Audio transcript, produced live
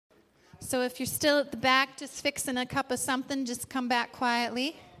So if you're still at the back just fixing a cup of something, just come back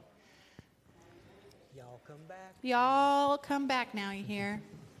quietly. Y'all come back. Y'all come back now, you hear?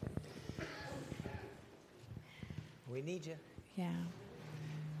 We need you. Yeah.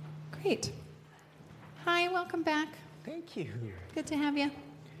 Great. Hi, welcome back. Thank you. Good to have you.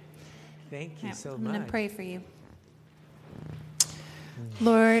 Thank you so I'm much. going to pray for you.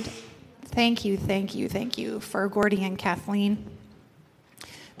 Lord, thank you for Gordie and Kathleen.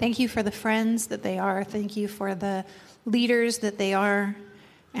 Thank you for the friends that they are. Thank you for the leaders that they are.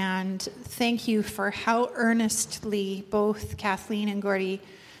 And thank you for how earnestly both Kathleen and Gordie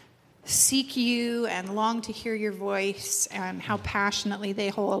seek you and long to hear your voice, and how passionately they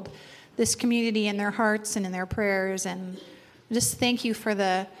hold this community in their hearts and in their prayers. And just thank you for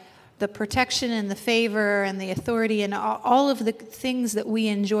the protection and the favor and the authority and all of the things that we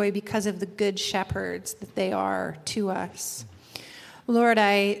enjoy because of the good shepherds that they are to us. Lord,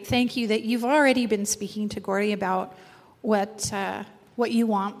 I thank you that you've already been speaking to Gordie about what you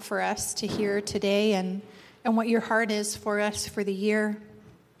want for us to hear today, and what your heart is for us for the year.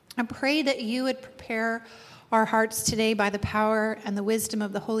 I pray that you would prepare our hearts today by the power and the wisdom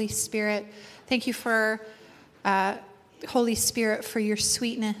of the Holy Spirit. Thank you for Holy Spirit, for your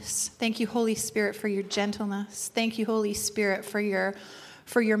sweetness. Thank you, Holy Spirit, for your gentleness. Thank you, Holy Spirit, for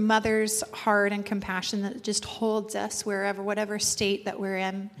your mother's heart and compassion that just holds us whatever state that we're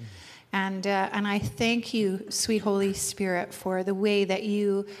in. And I thank you, sweet Holy Spirit, for the way that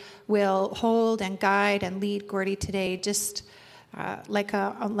you will hold and guide and lead Gordie today, just like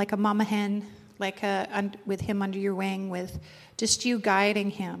a mama hen, with him under your wing, with just you guiding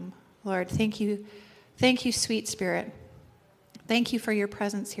him. Lord, thank you, sweet Spirit. Thank you for your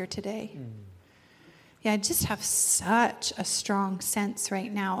presence here today. Yeah, I just have such a strong sense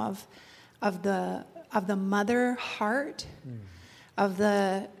right now of the mother heart, of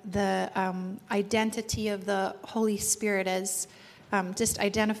the identity of the Holy Spirit as just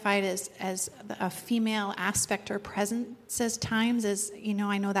identified as a female aspect or presence as times. As you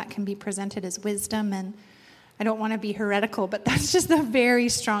know, I know that can be presented as wisdom, and I don't want to be heretical, but that's just a very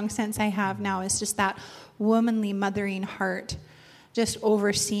strong sense I have now. Is just that womanly, mothering heart, just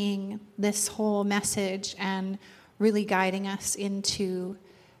overseeing this whole message and really guiding us into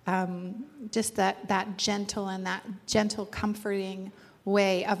just that gentle, comforting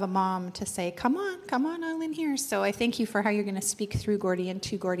way of a mom to say, come on, all in here. So I thank you for how you're going to speak through Gordie and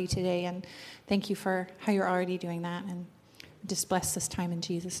to Gordie today, and thank you for how you're already doing that, and just bless this time in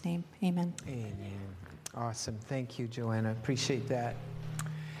Jesus' name. Amen. Amen. Awesome. Thank you, Joanna. Appreciate that.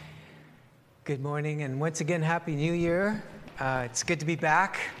 Good morning, and once again, Happy New Year. It's good to be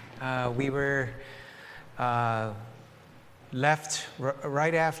back. We were left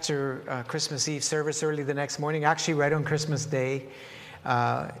right after Christmas Eve service early the next morning, actually right on Christmas Day,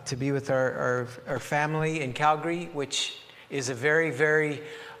 to be with our family in Calgary, which is a very, very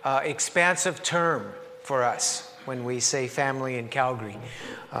expansive term for us when we say family in Calgary.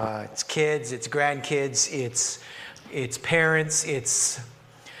 It's kids, it's grandkids, it's parents, it's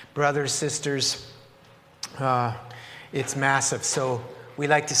brothers, sisters. It's massive. So we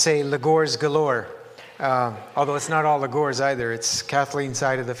like to say Lagores galore. Although it's not all Lagores either. It's Kathleen's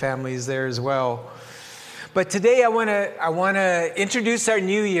side of the family is there as well. But today I want to introduce our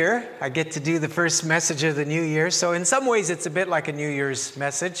new year. I get to do the first message of the new year. So in some ways it's a bit like a New Year's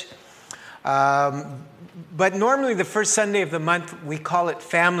message. But normally the first Sunday of the month we call it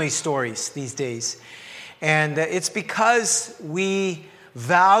Family Stories these days. And it's because we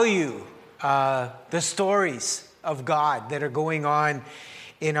value the stories of God that are going on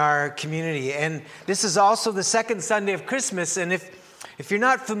in our community. And this is also the second Sunday of Christmas. And if you're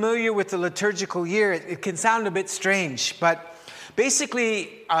not familiar with the liturgical year, it can sound a bit strange. But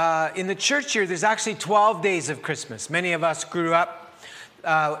basically, in the church year, there's actually 12 days of Christmas. Many of us grew up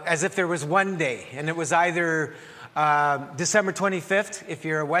as if there was one day. And it was either December 25th, if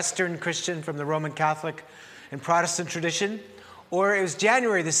you're a Western Christian from the Roman Catholic and Protestant tradition, or it was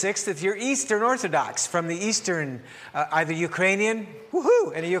January the 6th if you're Eastern Orthodox from the Eastern, either Ukrainian.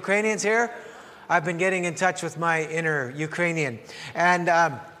 Woohoo! Any Ukrainians here? I've been getting in touch with my inner Ukrainian. And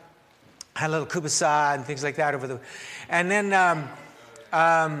had a little kubasa and things like that over the... And then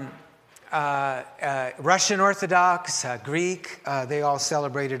Russian Orthodox, Greek, they all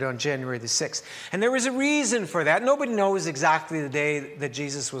celebrated on January the 6th. And there was a reason for that. Nobody knows exactly the day that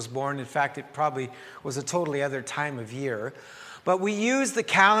Jesus was born. In fact, it probably was a totally other time of year. But we use the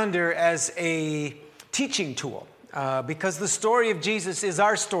calendar as a teaching tool because the story of Jesus is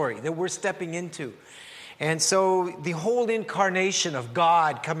our story that we're stepping into. And so the whole incarnation of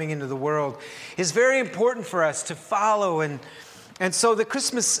God coming into the world is very important for us to follow and And so the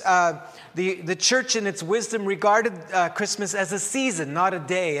Christmas, the church in its wisdom regarded Christmas as a season, not a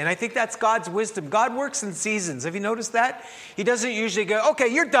day. And I think that's God's wisdom. God works in seasons. Have you noticed that? He doesn't usually go, okay,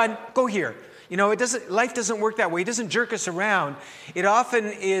 you're done, go here. You know, life doesn't work that way. He doesn't jerk us around. It often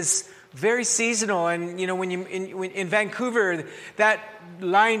is very seasonal. And, you know, when in Vancouver, that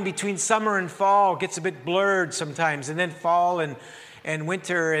line between summer and fall gets a bit blurred sometimes. And then fall and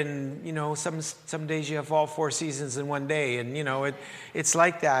winter, and, you know, some days you have all four seasons in one day. And, you know, it's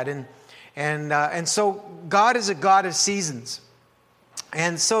like that. And so God is a God of seasons.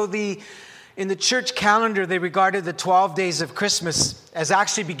 And so in the church calendar, they regarded the 12 days of Christmas as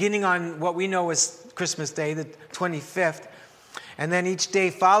actually beginning on what we know as Christmas Day, the 25th, and then each day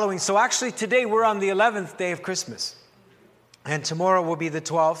following. So actually today we're on the 11th day of Christmas. And tomorrow will be the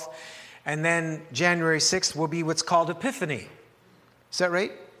 12th. And then January 6th will be what's called Epiphany. Is that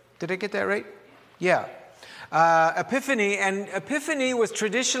right? Did I get that right? Yeah. Epiphany. And Epiphany was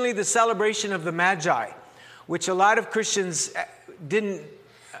traditionally the celebration of the Magi, which a lot of Christians didn't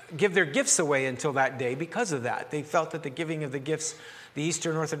give their gifts away until that day because of that. They felt that the giving of the gifts, the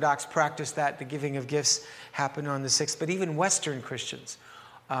Eastern Orthodox practiced that, the giving of gifts happened on the 6th. But even Western Christians,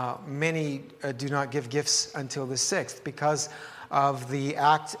 many do not give gifts until the 6th because of the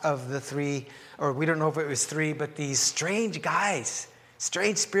act of the three, or we don't know if it was three, but these strange guys,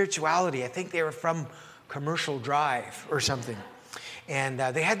 strange spirituality. I think they were from Commercial Drive or something. And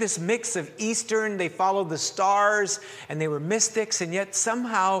they had this mix of Eastern, they followed the stars, and they were mystics, and yet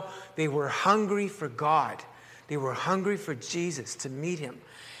somehow they were hungry for God. They were hungry for Jesus, to meet him.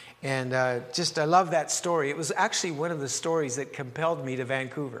 And I love that story. It was actually one of the stories that compelled me to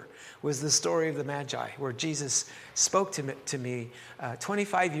Vancouver, was the story of the Magi, where Jesus spoke to me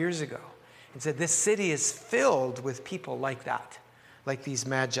 25 years ago and said, this city is filled with people like that, like these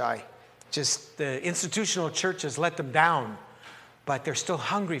Magi. Just the institutional churches let them down, but they're still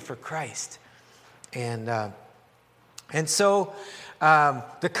hungry for Christ. And so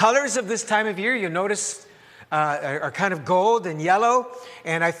the colors of this time of year, you notice, are kind of gold and yellow.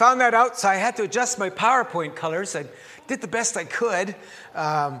 And I found that out, so I had to adjust my PowerPoint colors. I did the best I could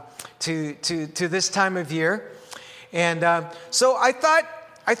to this time of year. And so I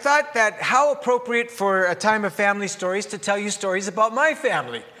thought that how appropriate for a time of family stories to tell you stories about my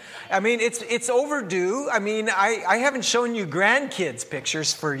family. I mean, it's overdue. I mean, I haven't shown you grandkids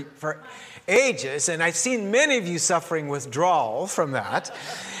pictures for ages, and I've seen many of you suffering withdrawal from that.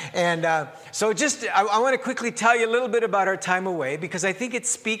 And so I want to quickly tell you a little bit about our time away, because I think it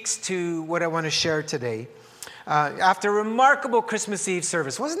speaks to what I want to share today. After a remarkable Christmas Eve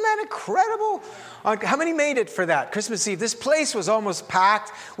service. Wasn't that incredible? How many made it for that Christmas Eve? This place was almost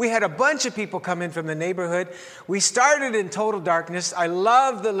packed. We had a bunch of people come in from the neighborhood. We started in total darkness. I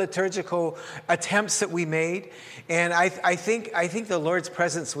love the liturgical attempts that we made. And I think the Lord's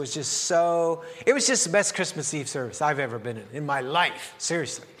presence was just so, it was just the best Christmas Eve service I've ever been in my life.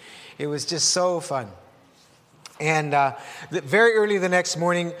 Seriously. It was just so fun. And very early the next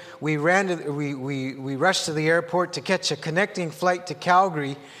morning, we rushed to the airport to catch a connecting flight to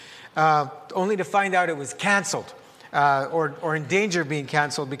Calgary, only to find out it was canceled, or in danger of being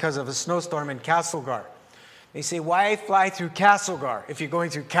canceled because of a snowstorm in Castlegar. They say, why fly through Castlegar if you're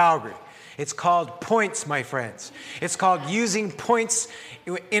going through Calgary? It's called points, my friends. It's called using points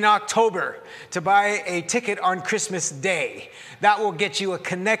in October to buy a ticket on Christmas Day. That will get you a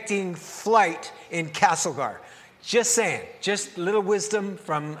connecting flight in Castlegar. Just saying. Just a little wisdom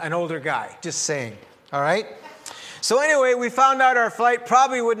from an older guy. Just saying. All right? So anyway, we found out our flight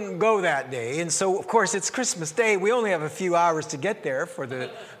probably wouldn't go that day. And so, of course, it's Christmas Day. We only have a few hours to get there for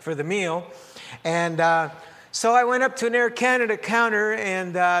the meal. And so I went up to an Air Canada counter,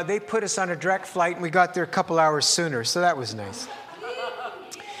 and they put us on a direct flight, and we got there a couple hours sooner. So that was nice.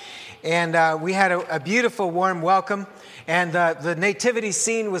 And we had a beautiful, warm welcome. And the nativity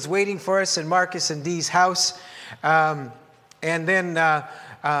scene was waiting for us in Marcus and Dee's house. And then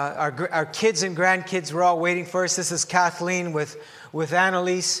our kids and grandkids were all waiting for us. This is Kathleen with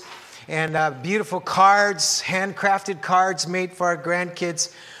Annalise. And beautiful cards, handcrafted cards made for our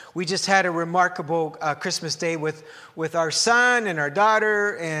grandkids. We just had a remarkable Christmas Day with our son and our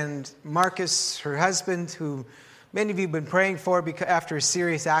daughter and Marcus, her husband, who many of you have been praying for because after a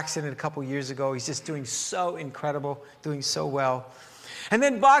serious accident a couple years ago. He's just doing so incredible, doing so well. And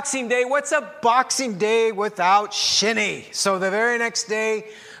then Boxing Day. What's a Boxing Day without shinny? So the very next day,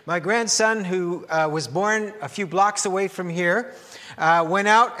 my grandson, who was born a few blocks away from here, went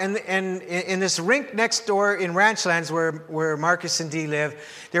out and in this rink next door in Ranchlands where Marcus and Dee live,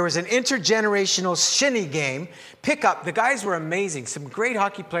 there was an intergenerational shinny game. Pickup. The guys were amazing. Some great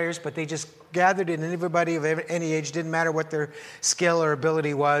hockey players, but they just gathered in, everybody of any age, didn't matter what their skill or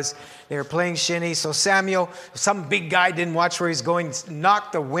ability was. They were playing shinny. So Samuel, some big guy didn't watch where he's going,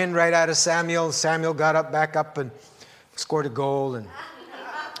 knocked the wind right out of Samuel. Samuel got back up and scored a goal. And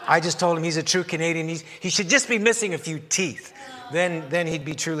I just told him he's a true Canadian. He should just be missing a few teeth. Then he'd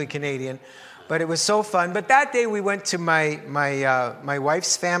be truly Canadian. But it was so fun. But that day we went to my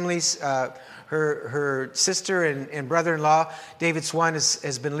wife's family's. Her sister and brother-in-law, David Swan,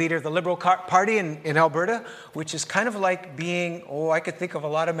 has been leader of the Liberal Party in Alberta, which is kind of like being, I could think of a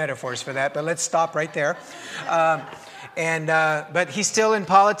lot of metaphors for that, but let's stop right there. But he's still in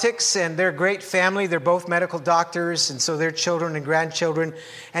politics, and they're a great family. They're both medical doctors, and so their children and grandchildren.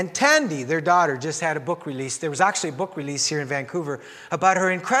 And Tandy, their daughter, just had a book release. There was actually a book release here in Vancouver about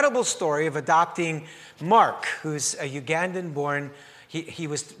her incredible story of adopting Mark, who's a Ugandan-born. He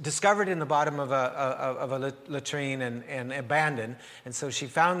was discovered in the bottom of a latrine and abandoned. And so she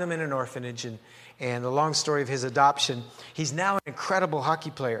found him in an orphanage. And the long story of his adoption. He's now an incredible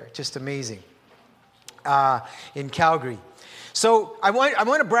hockey player. Just amazing. In Calgary. So I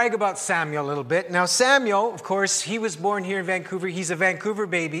want to brag about Samuel a little bit. Now Samuel, of course, he was born here in Vancouver. He's a Vancouver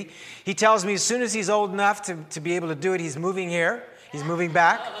baby. He tells me as soon as he's old enough to be able to do it, he's moving here. He's moving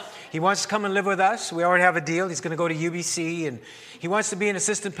back. He wants to come and live with us. We already have a deal. He's going to go to UBC, and he wants to be an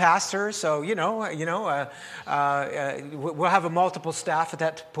assistant pastor. So, we'll have a multiple staff at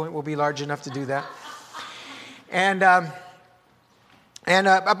that point. We'll be large enough to do that. And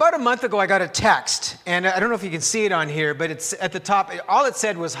about a month ago, I got a text. And I don't know if you can see it on here, but it's at the top. All it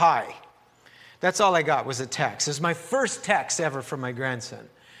said was hi. That's all I got was a text. It was my first text ever from my grandson.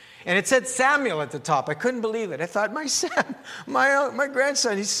 And it said Samuel at the top. I couldn't believe it. I thought, my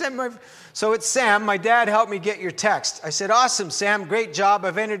grandson, he sent my... So it's Sam. My dad helped me get your text. I said, awesome, Sam. Great job.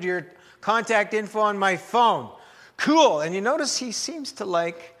 I've entered your contact info on my phone. Cool. And you notice he seems to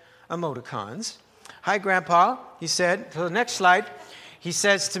like emoticons. Hi, Grandpa, he said. So the next slide, he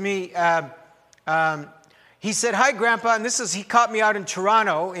says to me, he said, hi, Grandpa. And he caught me out in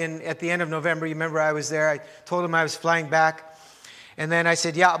Toronto at the end of November. You remember I was there. I told him I was flying back. And then I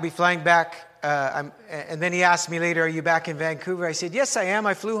said, yeah, I'll be flying back. And then he asked me later, are you back in Vancouver? I said, yes, I am.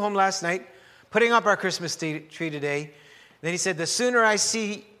 I flew home last night, putting up our Christmas tree today. And then he said, the sooner I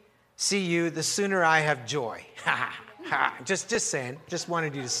see you, the sooner I have joy. just saying. Just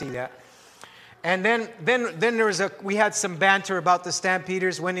wanted you to see that. And then we had some banter about the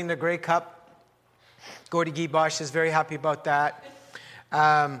Stampeders winning the Grey Cup. Gordie is very happy about that.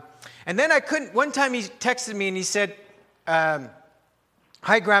 And then one time he texted me and he said,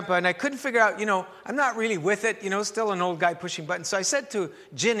 hi, Grandpa, and I couldn't figure out, I'm not really with it, still an old guy pushing buttons. So I said to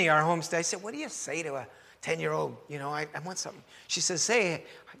Ginny, our homestay, I said, what do you say to a 10-year-old? I want something. She says,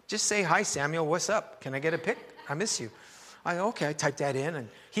 just say, hi, Samuel, what's up? Can I get a pic? I miss you. Okay, I typed that in, and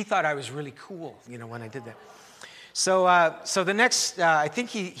he thought I was really cool, when I did that. So the next, I think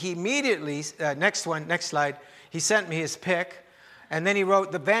he immediately, next slide, he sent me his pic, and then he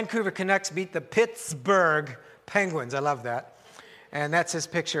wrote, the Vancouver Canucks beat the Pittsburgh Penguins. I love that. And that's his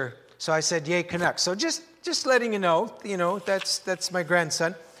picture. So I said, yay, Canucks. So just letting you know, that's my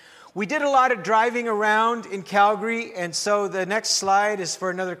grandson. We did a lot of driving around in Calgary, and so the next slide is for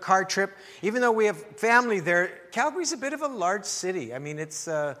another car trip. Even though we have family there, Calgary's a bit of a large city. I mean, it's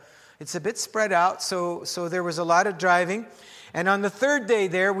a bit spread out, so there was a lot of driving. And on the third day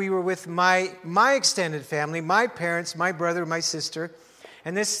there, we were with my extended family, my parents, my brother, my sister.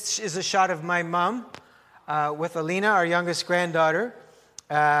 And this is a shot of my mom. With Alina, our youngest granddaughter,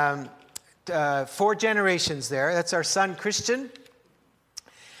 4 generations there. That's our son, Christian.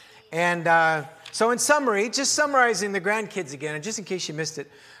 And so in summary, just summarizing the grandkids again, and just in case you missed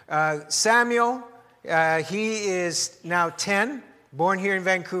it, Samuel, he is now 10, born here in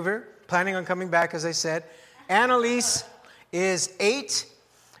Vancouver, planning on coming back, as I said. Annalise is 8,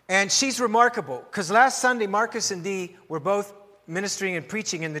 and she's remarkable, because last Sunday, Marcus and Dee were both ministering and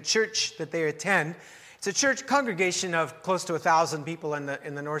preaching in the church that they attend. It's a church congregation of close to 1,000 people in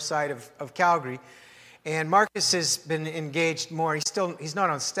the north side of Calgary. And Marcus has been engaged more. He's not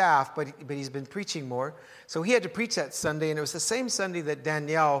on staff, but he's been preaching more. So he had to preach that Sunday, and it was the same Sunday that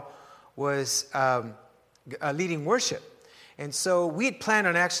Danielle was leading worship. And so we had planned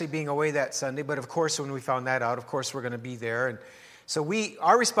on actually being away that Sunday, but of course when we found that out, of course we're going to be there. And so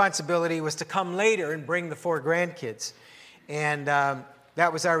our responsibility was to come later and bring the 4 grandkids. And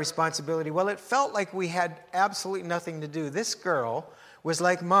that was our responsibility. Well, it felt like we had absolutely nothing to do. This girl was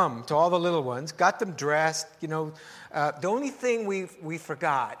like mom to all the little ones, got them dressed. The only thing we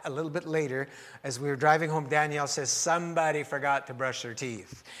forgot a little bit later, as we were driving home, Danielle says, somebody forgot to brush their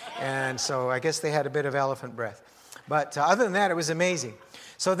teeth. And so I guess they had a bit of elephant breath. But other than that, it was amazing.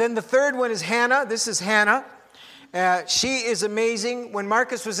 So then the third one is Hannah. This is Hannah. She is amazing. When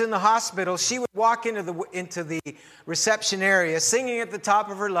Marcus was in the hospital, she would walk into the reception area singing at the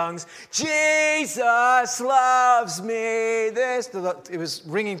top of her lungs, "Jesus loves me." It was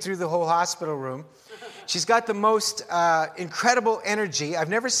ringing through the whole hospital room. She's got the most incredible energy. I've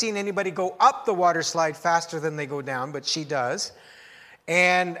never seen anybody go up the water slide faster than they go down, but she does.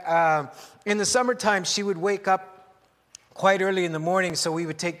 And in the summertime, she would wake up quite early in the morning, so we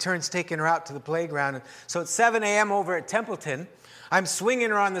would take turns taking her out to the playground. So at 7 a.m. over at Templeton, I'm swinging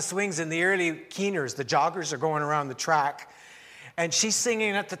her on the swings, and the early keeners, the joggers, are going around the track. And she's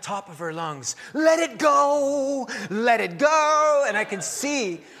singing at the top of her lungs, "Let it go, let it go." And I can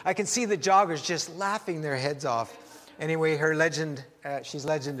see the joggers just laughing their heads off. Anyway, she's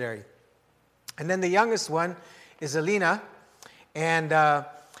legendary. And then the youngest one is Alina. And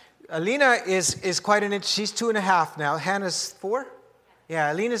Alina is quite she's 2.5 now. Hannah's 4?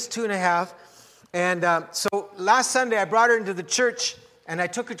 Yeah, Alina's 2.5. And so last Sunday I brought her into the church and I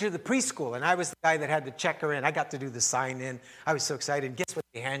took her to the preschool. And I was the guy that had to check her in. I got to do the sign in. I was so excited. Guess what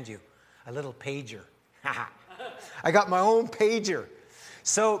they hand you? A little pager. I got my own pager.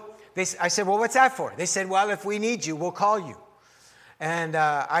 So I said, "Well, what's that for?" They said, "Well, if we need you, we'll call you." And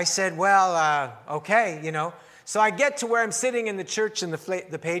I said, "Well, okay, you know." So I get to where I'm sitting in the church and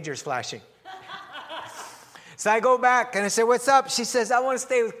the pager's flashing. So I go back and I say, "What's up?" She says, "I want to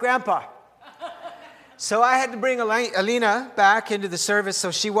stay with Grandpa." So I had to bring Alina back into the service. So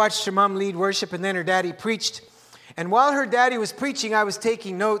she watched her mom lead worship and then her daddy preached. And while her daddy was preaching, I was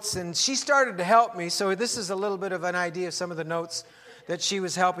taking notes and she started to help me. So this is a little bit of an idea of some of the notes that she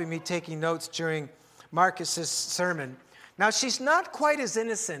was helping me taking notes during Marcus's sermon. Now, she's not quite as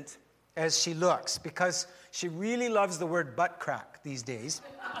innocent as she looks because she really loves the word butt crack these days.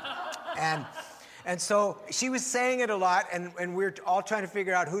 And so she was saying it a lot, and we were all trying to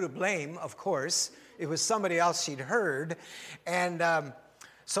figure out who to blame, of course. It was somebody else she'd heard. And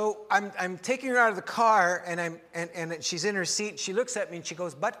so I'm taking her out of the car, and she's in her seat. She looks at me, and she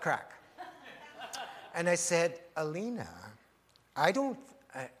goes, "Butt crack." And I said, "Alina, I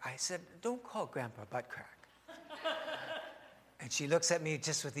said, don't call Grandpa butt crack." And she looks at me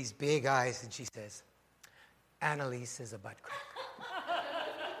just with these big eyes, and she says, "Annalise is a butt crack."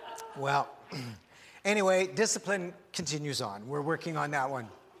 Well, anyway, discipline continues on. We're working on that one.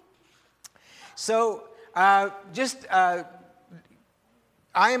 So I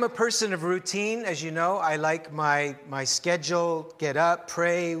am a person of routine, as you know. I like my schedule, get up,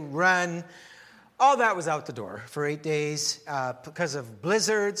 pray, run. All that was out the door for 8 days because of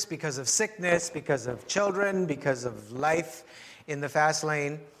blizzards, because of sickness, because of children, because of life in the fast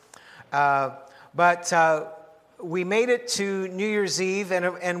lane. But we made it to New Year's Eve.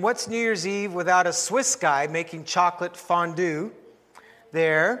 And what's New Year's Eve without a Swiss guy making chocolate fondue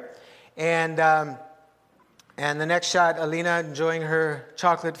there? And the next shot, Alina enjoying her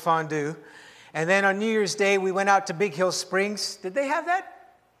chocolate fondue. And then on New Year's Day, we went out to Big Hill Springs. Did they have that?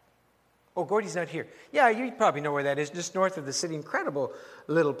 Oh, Gordie's not here. Yeah, you probably know where that is, just north of the city. Incredible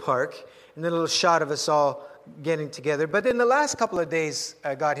little park. And then a little shot of us all getting together. But in the last couple of days,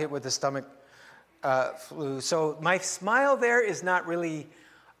 I got hit with the stomach flu. So my smile there is not really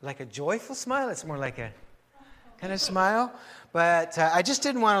like a joyful smile. It's more like a kind of smile. But I just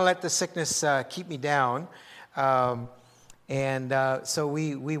didn't want to let the sickness keep me down. So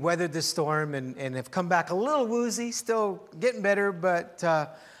we weathered the storm and have come back a little woozy, still getting better, but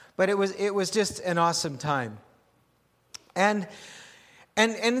it was just an awesome time. And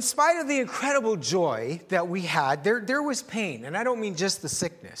in spite of the incredible joy that we had, there was pain, and I don't mean just the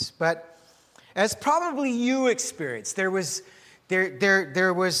sickness, but as probably you experienced, there were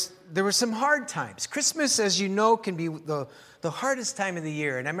some hard times. Christmas, as you know, can be the hardest time of the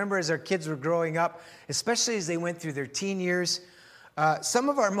year. And I remember as our kids were growing up, especially as they went through their teen years, some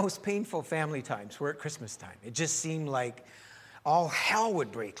of our most painful family times were at Christmas time. It just seemed like all hell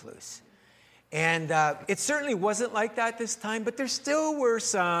would break loose. And it certainly wasn't like that this time, but there still were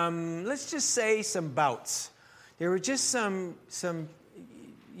some, let's just say, some bouts. There were just some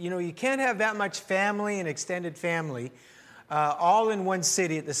you can't have that much family and extended family all in one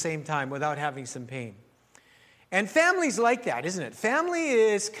city at the same time without having some pain. And family's like that, isn't it? Family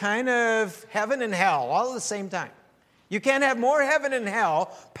is kind of heaven and hell all at the same time. You can't have more heaven and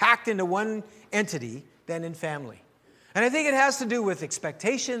hell packed into one entity than in family. And I think it has to do with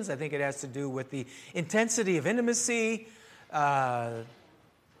expectations. I think it has to do with the intensity of intimacy, the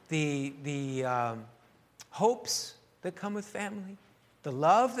hopes that come with family, the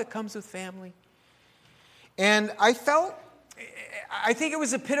love that comes with family. And I think it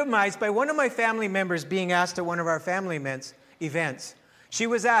was epitomized by one of my family members being asked at one of our family events, She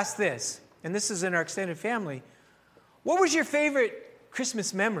was asked this, and this is in our extended family. What was your favorite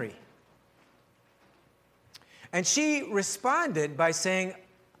Christmas memory? And she responded by saying,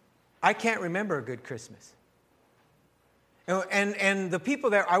 I can't remember a good Christmas. And the people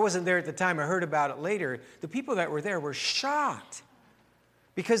there, I wasn't there at the time, I heard about it later, the people that were there were shocked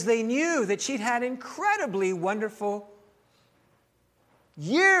because they knew that she'd had incredibly wonderful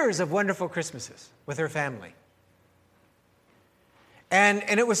years of wonderful Christmases with her family.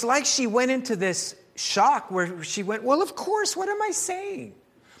 And it was like she went into this shock where she went, well, of course, what am I saying?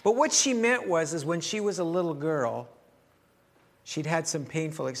 But what she meant is when she was a little girl, she'd had some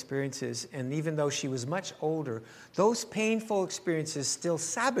painful experiences, and even though she was much older, those painful experiences still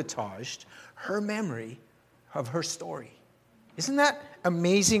sabotaged her memory of her story. Isn't that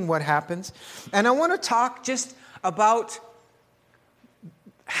amazing what happens? And I want to talk just about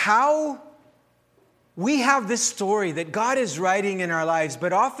how we have this story that God is writing in our lives,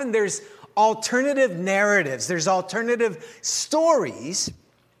 but often there's alternative narratives, there's alternative stories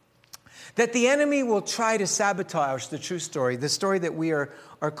that the enemy will try to sabotage the true story, the story that we are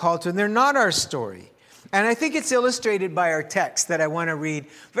called to, and they're not our story. And I think it's illustrated by our text that I want to read.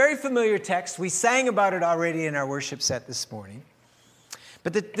 Very familiar text. We sang about it already in our worship set this morning.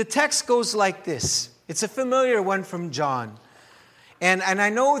 But the text goes like this. It's a familiar one from John. And I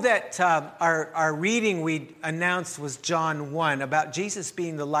know that our reading we announced was John 1, about Jesus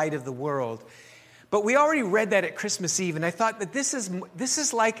being the light of the world. But we already read that at Christmas Eve, and I thought that this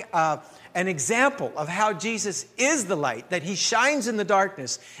is like an example of how Jesus is the light, that he shines in the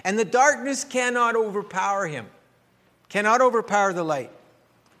darkness, and the darkness cannot overpower him, cannot overpower the light.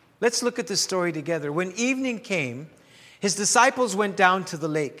 Let's look at the story together. When evening came, his disciples went down to the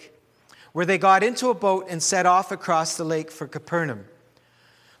lake, where they got into a boat and set off across the lake for Capernaum.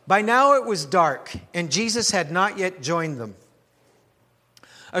 By now it was dark, and Jesus had not yet joined them.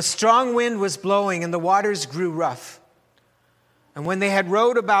 A strong wind was blowing, and the waters grew rough. And when they had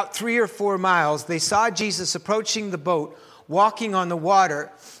rowed about 3 or 4 miles, they saw Jesus approaching the boat, walking on the water,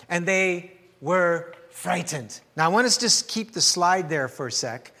 and they were frightened. Now, I want us to just keep the slide there for a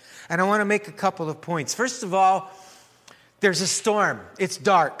sec, and I want to make a couple of points. First of all, there's a storm. It's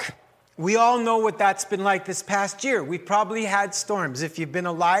dark. We all know what that's been like this past year. We've probably had storms. If you've been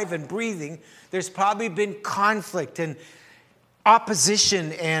alive and breathing, there's probably been conflict and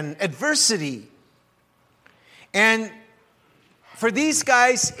opposition and adversity. And for these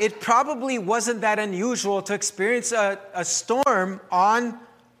guys, it probably wasn't that unusual to experience a storm on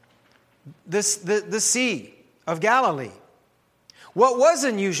the Sea of Galilee. What was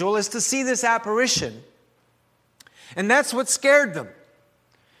unusual is to see this apparition. And that's what scared them.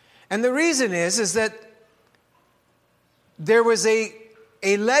 And the reason is that there was a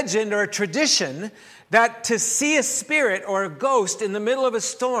legend or a tradition that to see a spirit or a ghost in the middle of a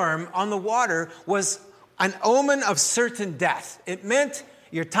storm on the water was an omen of certain death. It meant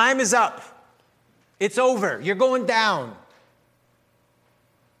your time is up. It's over. You're going down.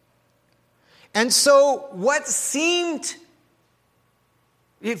 And so what seemed,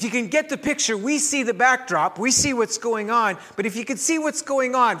 if you can get the picture, we see the backdrop, we see what's going on, but if you can see what's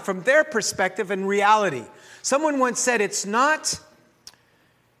going on from their perspective and reality. Someone once said it's not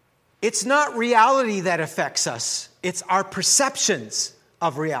reality that affects us, it's our perceptions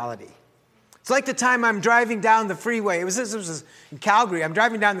of reality. It's like the time I'm driving down the freeway. This was in Calgary. I'm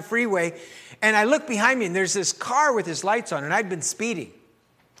driving down the freeway, and I look behind me, and there's this car with his lights on, and I'd been speeding.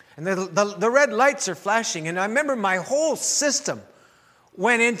 And the red lights are flashing, and I remember my whole system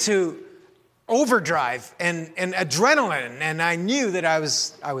went into overdrive and adrenaline, and I knew that I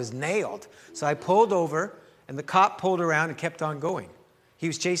was nailed. So I pulled over, and the cop pulled around and kept on going. He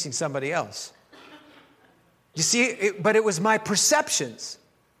was chasing somebody else. You see, but it was my perceptions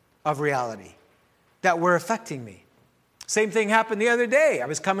of reality that were affecting me. Same thing happened the other day. I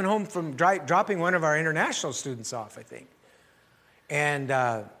was coming home from dropping one of our international students off, I think. And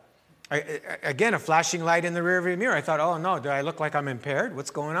again, a flashing light in the rearview mirror. I thought, oh no, do I look like I'm impaired? What's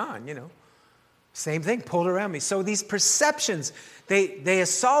going on? Same thing, pulled around me. So these perceptions, they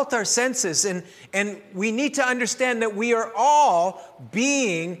assault our senses, and we need to understand that we are all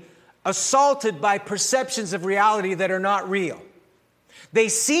being assaulted by perceptions of reality that are not real. They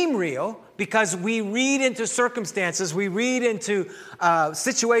seem real because we read into circumstances, we read into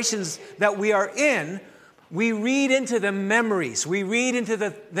situations that we are in, we read into the memories, we read into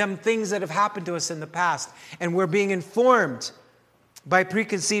them things that have happened to us in the past, and we're being informed by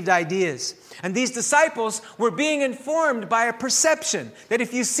preconceived ideas. And these disciples were being informed by a perception that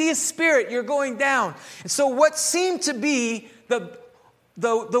if you see a spirit, you're going down. And so what seemed to be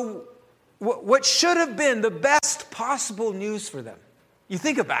what should have been the best possible news for them. You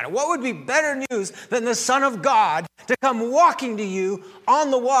think about it. What would be better news than the Son of God to come walking to you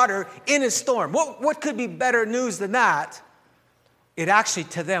on the water in a storm? What could be better news than that? It actually,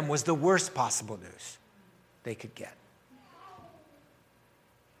 to them, was the worst possible news they could get.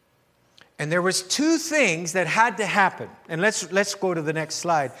 And there was two things that had to happen. And let's go to the next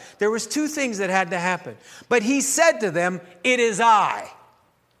slide. There was two things that had to happen. But he said to them, "It is I.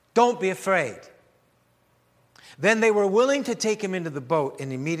 Don't be afraid." Then they were willing to take him into the boat,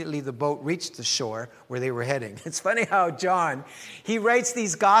 and immediately the boat reached the shore where they were heading. It's funny how John, he writes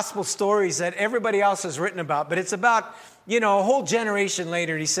these gospel stories that everybody else has written about, but it's about, a whole generation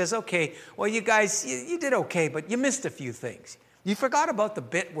later. He says, okay, well, you guys, you did okay, but you missed a few things. You forgot about the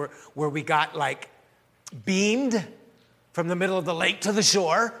bit where we got beamed from the middle of the lake to the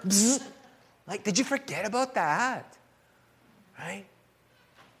shore. Bzz. Did you forget about that? Right?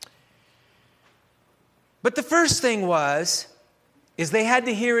 But the first thing is they had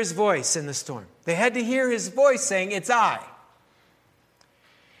to hear his voice in the storm. They had to hear his voice saying, "It's I."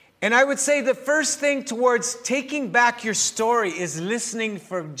 And I would say the first thing towards taking back your story is listening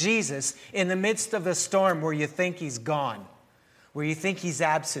for Jesus in the midst of the storm where you think he's gone, where you think he's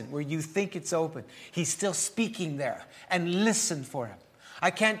absent, where you think it's open. He's still speaking there, and listen for him.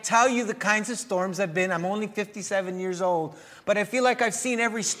 I can't tell you the kinds of storms I've been. I'm only 57 years old, but I feel like I've seen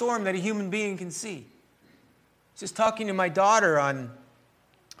every storm that a human being can see. Just talking to my daughter on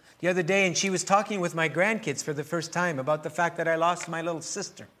the other day, and she was talking with my grandkids for the first time about the fact that I lost my little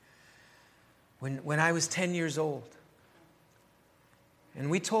sister when I was 10 years old. And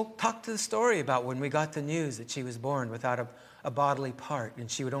we talked to the story about when we got the news that she was born without a bodily part,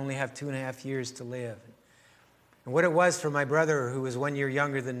 and she would only have 2.5 years to live. And what it was for my brother, who was 1 year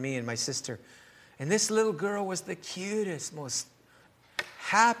younger than me, and my sister. And this little girl was the cutest, most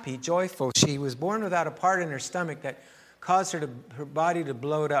happy, joyful. She was born without a part in her stomach that caused her body to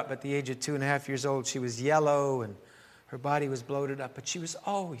bloat up. At the age of 2.5 years old, she was yellow and her body was bloated up, but she was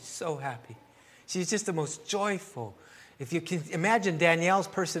always so happy. She's just the most joyful. If you can imagine Danielle's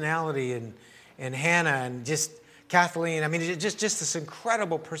personality and Hannah and just Kathleen, just this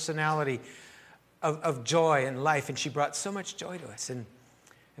incredible personality of joy and life, and she brought so much joy to us. And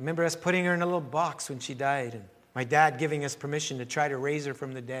I remember us putting her in a little box when she died, and my dad giving us permission to try to raise her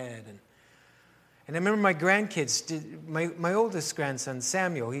from the dead. And I remember my grandkids, my oldest grandson,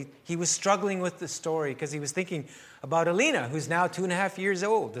 Samuel, he was struggling with the story because he was thinking about Alina, who's now 2.5 years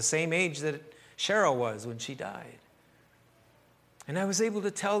old, the same age that Cheryl was when she died. And I was able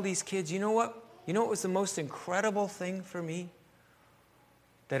to tell these kids, you know what? You know what was the most incredible thing for me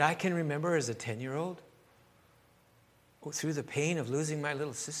that I can remember as a 10-year-old? Through the pain of losing my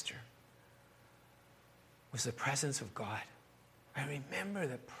little sister, was the presence of God. I remember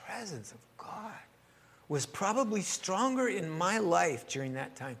the presence of God was probably stronger in my life during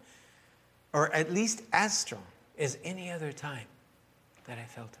that time, or at least as strong as any other time that I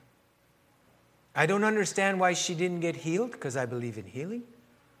felt him. I don't understand why she didn't get healed, because I believe in healing,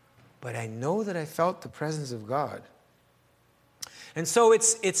 but I know that I felt the presence of God. And so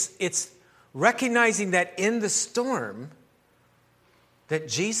it's recognizing that in the storm, that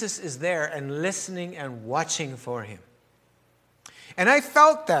Jesus is there and listening and watching for him. And I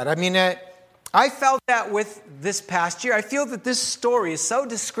felt that. I felt that with this past year. I feel that this story is so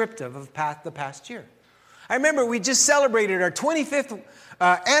descriptive of the past year. I remember we just celebrated our 25th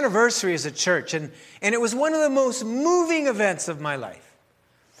anniversary as a church, and it was one of the most moving events of my life.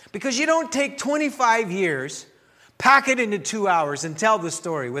 Because you don't take 25 years, pack it into 2 hours, and tell the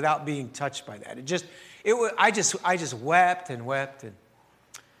story without being touched by that. I just wept and wept,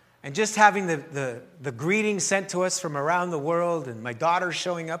 and just having the greetings sent to us from around the world, and my daughter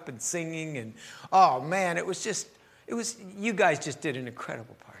showing up and singing, and oh man, you guys just did an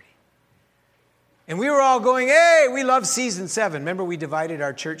incredible party. And we were all going, hey, we love season 7. Remember, we divided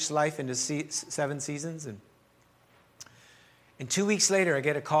our church life into 7 seasons, and 2 weeks later, I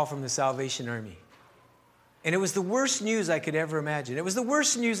get a call from the Salvation Army. And it was the worst news I could ever imagine. It was the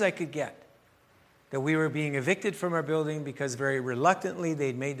worst news I could get. That we were being evicted from our building because very reluctantly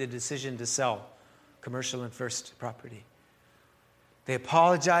they'd made the decision to sell commercial and first property. They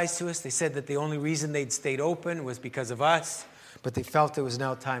apologized to us. They said that the only reason they'd stayed open was because of us, but they felt it was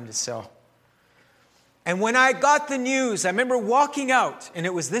now time to sell. And when I got the news, I remember walking out, and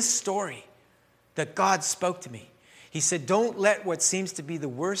it was this story that God spoke to me. He said, don't let what seems to be the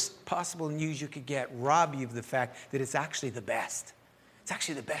worst possible news you could get rob you of the fact that it's actually the best. It's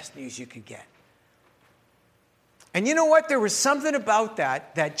actually the best news you could get. And you know what? There was something about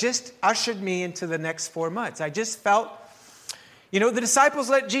that just ushered me into the next 4 months. I just felt, You know, the disciples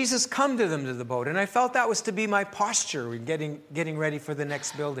let Jesus come to them to the boat, and I felt that was to be my posture in getting ready for the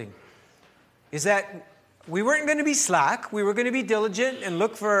next building. Is that we weren't going to be slack, we were going to be diligent and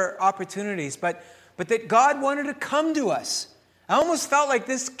look for opportunities, but that God wanted to come to us. I almost felt like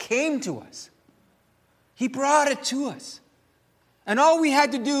this came to us. He brought it to us. And all we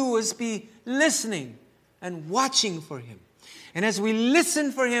had to do was be listening and watching for him. And as we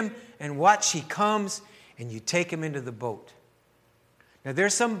listen for him and watch, he comes and you take him into the boat. Now,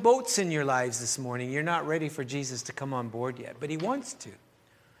 there's some boats in your lives this morning. You're not ready for Jesus to come on board yet, but he wants to.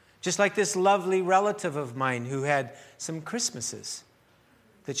 Just like this lovely relative of mine who had some Christmases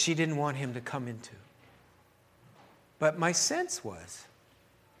that she didn't want him to come into. But my sense was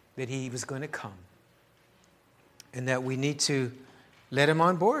that he was going to come and that we need to let him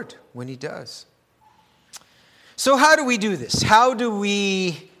on board when he does. So how do we do this? How do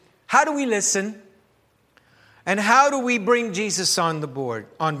we listen? And how do we bring Jesus on board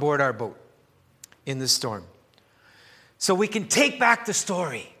our boat in the storm? So we can take back the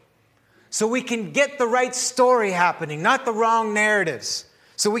story. So we can get the right story happening, not the wrong narratives.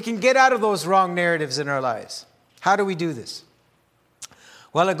 So we can get out of those wrong narratives in our lives. How do we do this?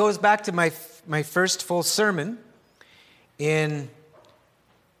 Well, it goes back to my first full sermon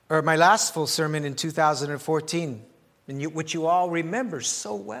my last full sermon in 2014, which you all remember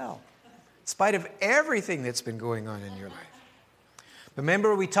so well, in spite of everything that's been going on in your life.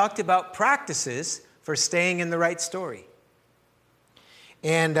 Remember, we talked about practices for staying in the right story.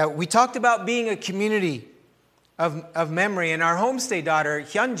 And we talked about being a community of memory. And our homestay daughter,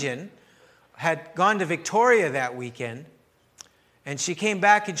 Hyunjin, had gone to Victoria that weekend. And she came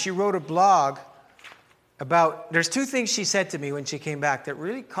back and she wrote a blog about, there's two things she said to me when she came back that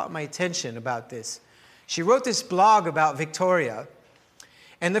really caught my attention about this. She wrote this blog about Victoria.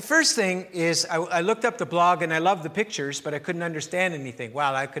 And the first thing is, I looked up the blog and I loved the pictures, but I couldn't understand anything.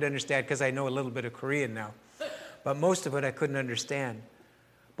 Well, I could understand because I know a little bit of Korean now. But most of it I couldn't understand.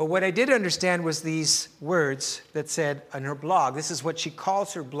 But what I did understand was these words that said on her blog, this is what she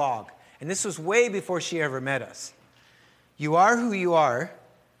calls her blog. And this was way before she ever met us. You are who you are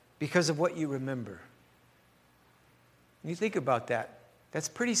because of what you remember. When you think about that, that's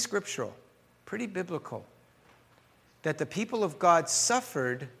pretty scriptural, pretty biblical. That the people of God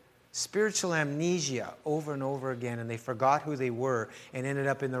suffered spiritual amnesia over and over again, and they forgot who they were and ended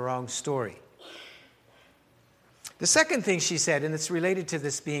up in the wrong story. The second thing she said, and it's related to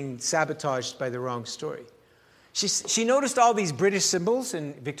this being sabotaged by the wrong story, she noticed all these British symbols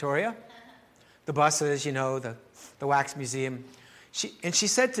in Victoria, the buses, you know, the wax museum. She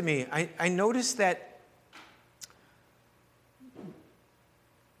said to me, I noticed that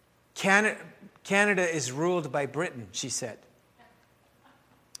Canada is ruled by Britain, she said.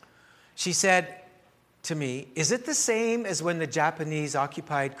 She said to me, is it the same as when the Japanese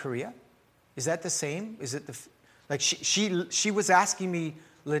occupied Korea? Is that the same? Is it she was asking me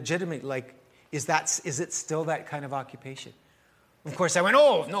legitimately, like, is it still that kind of occupation? Of course, I went,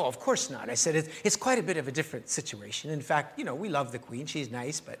 oh, no, of course not. I said, it's quite a bit of a different situation. In fact, you know, we love the Queen. She's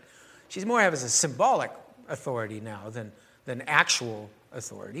nice, but she's more of as a symbolic authority now than actual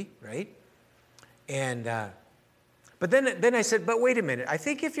authority, right? And but then I said, but wait a minute. I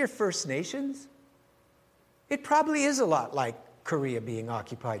think if you're First Nations, it probably is a lot like Korea being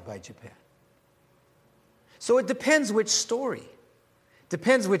occupied by Japan. So it depends which story,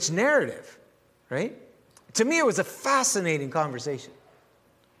 depends which narrative, right? To me, it was a fascinating conversation.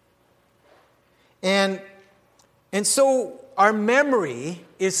 And so our memory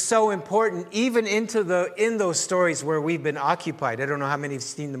is so important, even in those stories where we've been occupied. I don't know how many have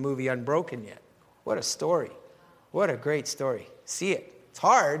seen the movie Unbroken yet. What a story. What a great story. See it. It's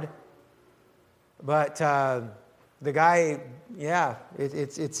hard. But the guy, yeah,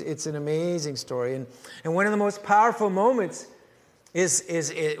 it's an amazing story. And one of the most powerful moments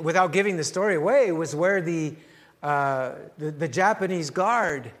is without giving the story away, was where the Japanese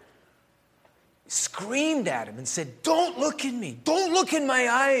guard screamed at him and said, "Don't look at me. Don't look in my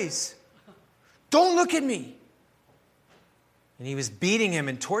eyes. Don't look at me." And he was beating him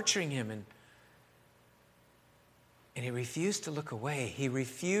and torturing him. And he refused to look away. He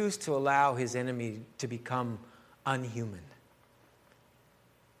refused to allow his enemy to become unhuman.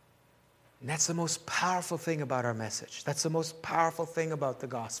 And that's the most powerful thing about our message. That's the most powerful thing about the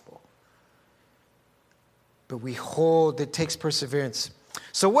gospel. But it takes perseverance.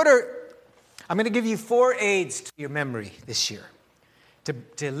 So I'm going to give you 4 aids to your memory this year.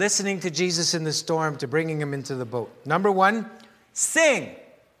 To listening to Jesus in the storm, to bringing him into the boat. Number 1, sing.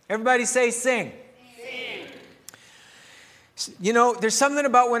 Everybody say sing. Sing. You know, there's something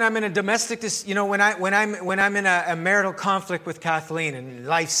about when I'm in a domestic, you know, when I'm in a marital conflict with Kathleen and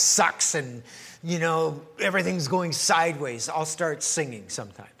life sucks and, you know, everything's going sideways, I'll start singing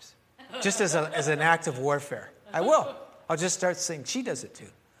sometimes. Just as an act of warfare. I will. I'll just start singing. She does it too.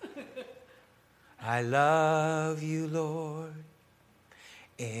 I love you, Lord,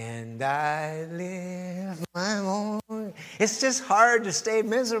 and I live my own. It's just hard to stay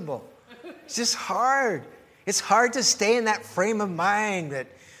miserable. It's just hard. It's hard to stay in that frame of mind that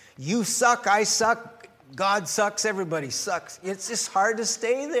you suck, I suck, God sucks, everybody sucks. It's just hard to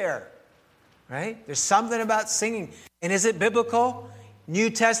stay there, right? There's something about singing. And is it biblical? New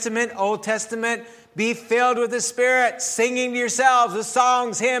Testament, Old Testament, be filled with the Spirit, singing to yourselves with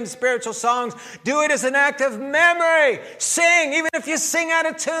songs, hymns, spiritual songs. Do it as an act of memory. Sing, even if you sing out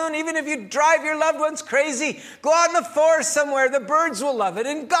of tune, even if you drive your loved ones crazy. Go out in the forest somewhere. The birds will love it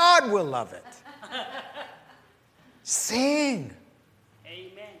and God will love it. Sing.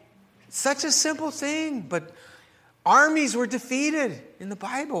 Amen. Such a simple thing, but armies were defeated in the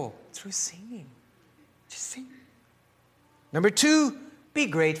Bible through singing. Just sing. Number 2, be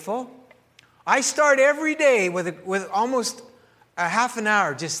grateful. I start every day with almost a half an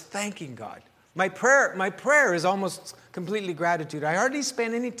hour just thanking God. My prayer is almost completely gratitude. I hardly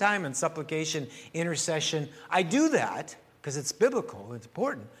spend any time in supplication, intercession. I do that because it's biblical, it's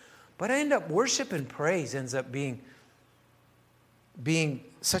important. But I end up worship and praise ends up being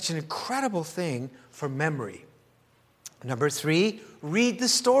such an incredible thing for memory. Number 3, read the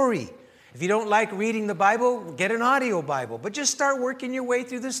story. If you don't like reading the Bible, get an audio Bible. But just start working your way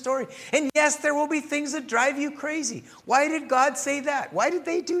through the story. And yes, there will be things that drive you crazy. Why did God say that? Why did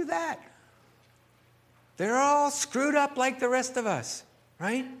they do that? They're all screwed up like the rest of us,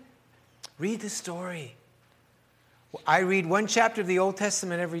 right? Read the story. I read one chapter of the Old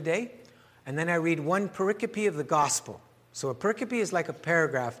Testament every day, and then I read one pericope of the gospel. So a pericope is like a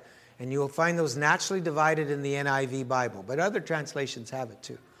paragraph, and you'll find those naturally divided in the NIV Bible, but other translations have it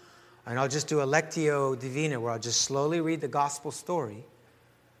too. And I'll just do a Lectio Divina, where I'll just slowly read the gospel story,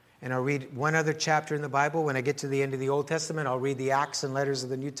 and I'll read one other chapter in the Bible. When I get to the end of the Old Testament, I'll read the Acts and letters of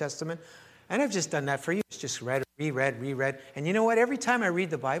the New Testament. And I've just done that for years, just read, reread. And you know what? Every time I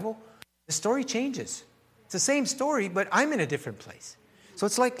read the Bible, the story changes. It's the same story, but I'm in a different place. So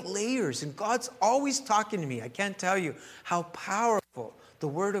it's like layers, and God's always talking to me. I can't tell you how powerful the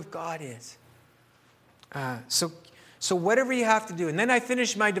Word of God is. So whatever you have to do. And then I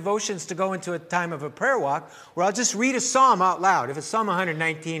finish my devotions to go into a time of a prayer walk where I'll just read a psalm out loud. If it's Psalm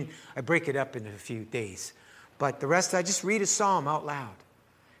 119, I break it up in a few days. But the rest, I just read a psalm out loud.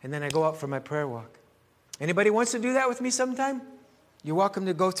 And then I go out for my prayer walk. Anybody wants to do that with me sometime? You're welcome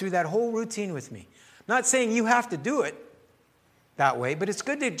to go through that whole routine with me. I'm not saying you have to do it that way, but it's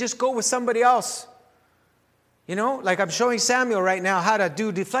good to just go with somebody else. You know, like I'm showing Samuel right now how to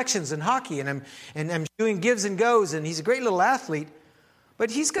do deflections in hockey, and I'm doing gives and goes, and he's a great little athlete,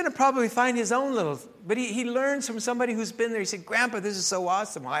 but he's going to probably find his own little, but he learns from somebody who's been there. He said, Grandpa, this is so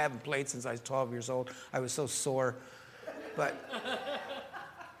awesome. Well, I haven't played since I was 12 years old. I was so sore.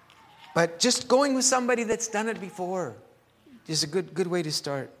 But just going with somebody that's done it before is a good way to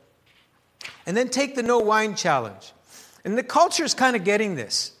start. And then take the no wine challenge. And the culture is kind of getting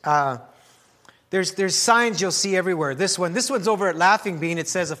this. There's signs you'll see everywhere. This one's over at Laughing Bean. It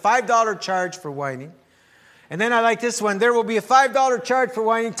says a $5 charge for whining. And then I like this one. There will be a $5 charge for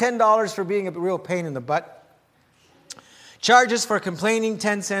whining, $10 for being a real pain in the butt. Charges for complaining,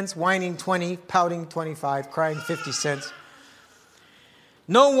 10 cents, whining, 20, pouting, 25, crying, 50 cents.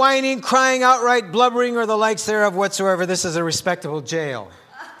 No whining, crying outright, blubbering, or the likes thereof whatsoever. This is a respectable jail.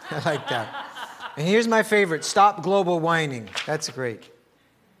 I like that. And here's my favorite. Stop global whining. That's great.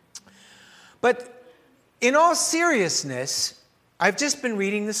 But in all seriousness, I've just been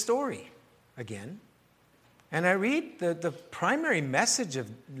reading the story again. And I read the primary message of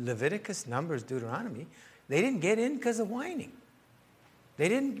Leviticus, Numbers, Deuteronomy. They didn't get in because of whining. They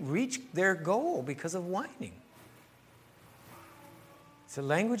didn't reach their goal because of whining. It's a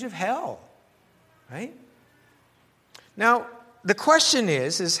language of hell, right? Now, the question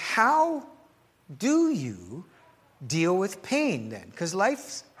is how do you deal with pain then? Because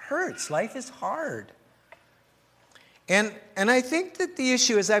life hurts. Life is hard. And I think that the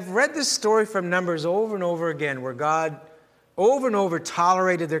issue is I've read this story from Numbers over and over again where God over and over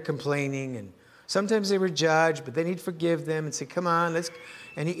tolerated their complaining, and sometimes they were judged, but then he'd forgive them and say, come on, let's...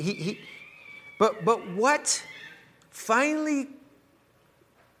 And But what finally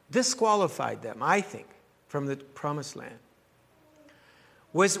disqualified them, I think, from the promised land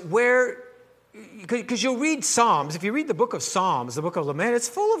was where... Because you'll read Psalms. If you read the book of Psalms, the book of Lament, it's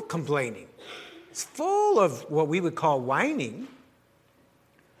full of complaining. It's full of what we would call whining.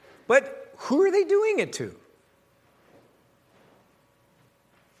 But who are they doing it to?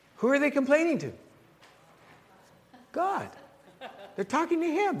 Who are they complaining to? God. They're talking to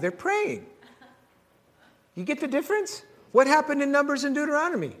Him. They're praying. You get the difference? What happened in Numbers and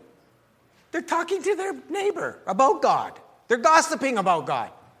Deuteronomy? They're talking to their neighbor about God. They're gossiping about God.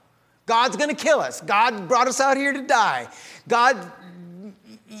 God's going to kill us. God brought us out here to die. God,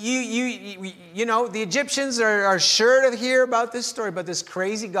 you know, the Egyptians are sure to hear about this story, about this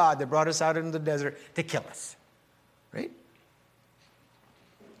crazy God that brought us out into the desert to kill us. Right?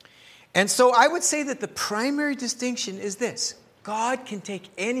 And so I would say that the primary distinction is this. God can take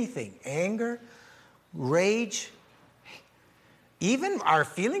anything, anger, rage, even our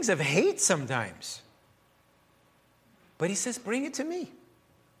feelings of hate sometimes. But He says, bring it to me.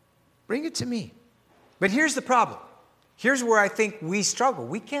 Bring it to me. But here's the problem. Here's where I think we struggle.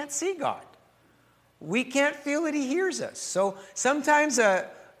 We can't see God. We can't feel that He hears us. So sometimes a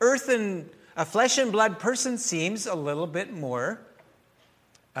flesh and blood person seems a little bit more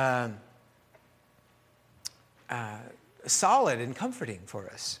solid and comforting for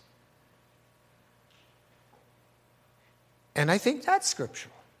us. And I think that's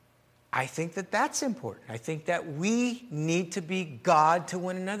scriptural. I think that that's important. I think that we need to be God to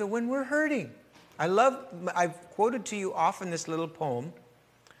one another when we're hurting. I've quoted to you often this little poem.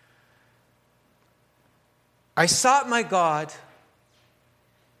 I sought my God,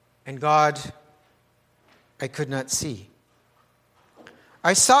 and God I could not see.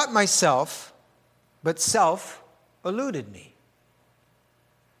 I sought myself, but self eluded me.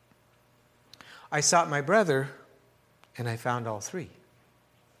 I sought my brother, and I found all three.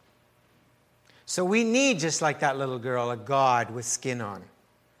 So we need, just like that little girl, a God with skin on.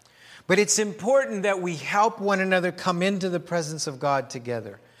 But it's important that we help one another come into the presence of God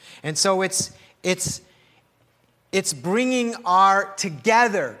together. And so it's bringing our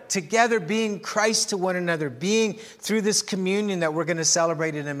together being Christ to one another, being through this communion that we're going to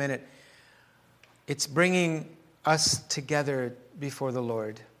celebrate in a minute. It's bringing us together before the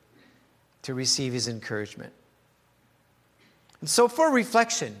Lord to receive His encouragement. And so for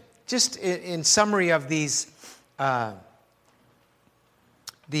reflection, just in summary of these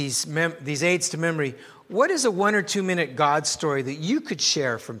aids to memory, what is a 1 or 2 minute God story that you could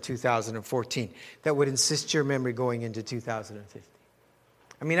share from 2014 that would assist your memory going into 2015?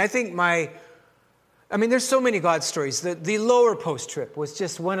 There's so many God stories. The Lower Post trip was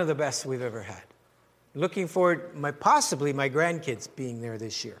just one of the best we've ever had. Looking forward, possibly my grandkids being there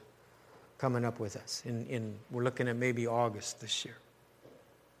this year, coming up with us. We're looking at maybe August this year.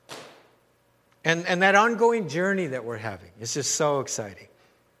 And that ongoing journey that we're having is just so exciting.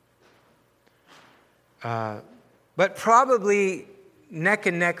 But probably neck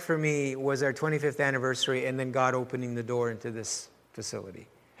and neck for me was our 25th anniversary, and then God opening the door into this facility.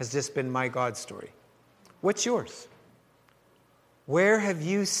 Has just been my God story. What's yours? Where have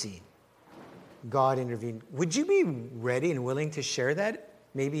you seen God intervene? Would you be ready and willing to share that,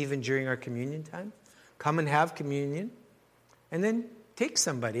 maybe even during our communion time? Come and have communion, and then take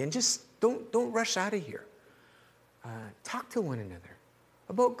somebody and just don't rush out of here. Talk to one another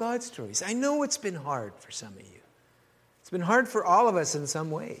about God's stories. I know it's been hard for some of you. It's been hard for all of us in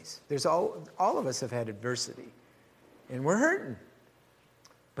some ways. All of us have had adversity, and we're hurting.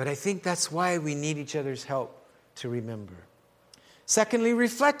 But I think that's why we need each other's help to remember. Secondly,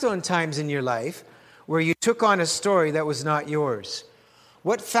 reflect on times in your life where you took on a story that was not yours.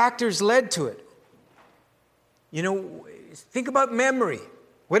 What factors led to it? Think about memory.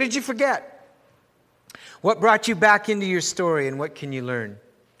 What did you forget? What brought you back into your story, and what can you learn?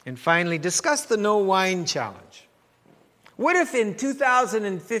 And finally, discuss the no whine challenge. What if in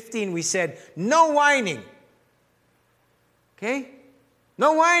 2015 we said, no whining? Okay?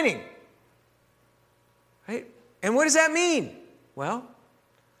 No whining. Right? And what does that mean? Well,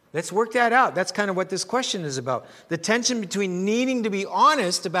 let's work that out. That's kind of what this question is about. The tension between needing to be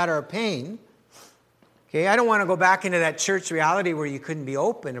honest about our pain. Okay, I don't want to go back into that church reality where you couldn't be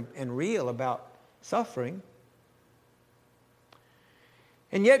open and real about suffering.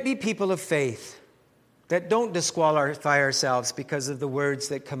 And yet be people of faith that don't disqualify ourselves because of the words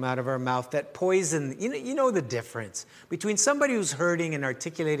that come out of our mouth that poison. You know the difference between somebody who's hurting and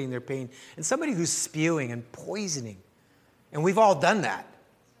articulating their pain and somebody who's spewing and poisoning. And we've all done that,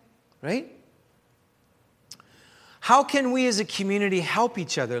 right? How can we as a community help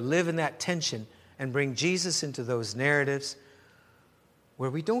each other live in that tension and bring Jesus into those narratives where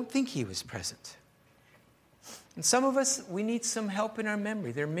we don't think He was present? And some of us, we need some help in our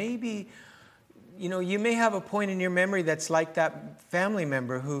memory. There may be, you may have a point in your memory that's like that family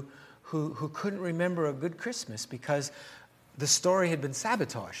member who who couldn't remember a good Christmas because the story had been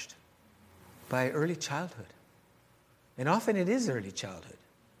sabotaged by early childhood. And often it is early childhood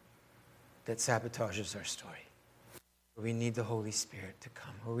that sabotages our story. We need the Holy Spirit to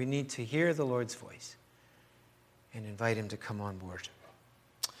come, or we need to hear the Lord's voice and invite him to come on board.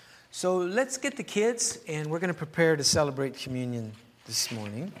 So let's get the kids, and we're going to prepare to celebrate communion this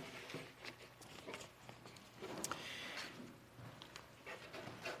morning.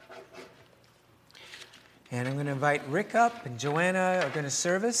 And I'm going to invite Rick up, and Joanna are going to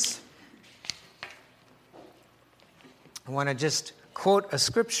serve us. I want to just quote a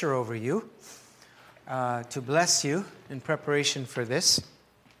scripture over you to bless you in preparation for this.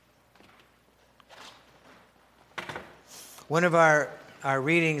 One of our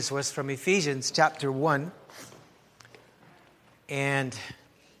readings was from Ephesians chapter 1. And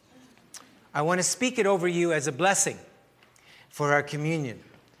I want to speak it over you as a blessing for our communion.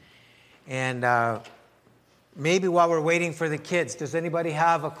 And maybe while we're waiting for the kids, does anybody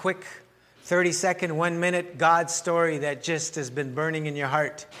have a quick 30-second, 1-minute God story that just has been burning in your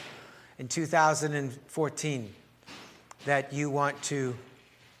heart in 2014 that you want to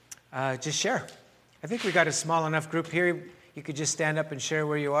just share? I think we got a small enough group here. You could just stand up and share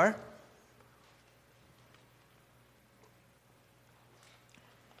where you are.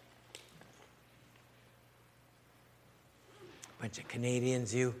 Bunch of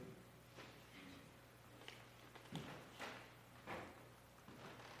Canadians, you.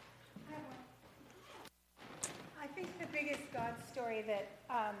 I think the biggest God story that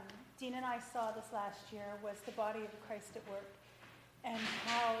Dean and I saw this last year was the body of Christ at work, and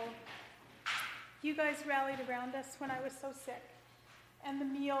how you guys rallied around us when I was so sick, and the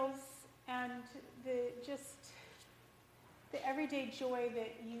meals and the everyday joy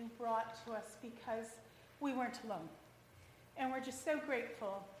that you brought to us because we weren't alone. And we're just so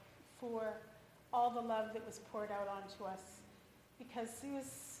grateful for all the love that was poured out onto us, because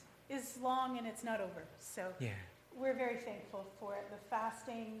it's long and it's not over. So yeah. We're very thankful for it, the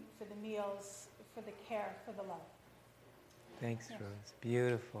fasting, for the meals, for the care, for the love. Thanks, Rose.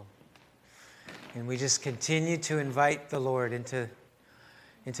 Beautiful. And we just continue to invite the Lord into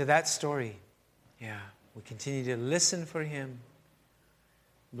that story. Yeah. We continue to listen for him.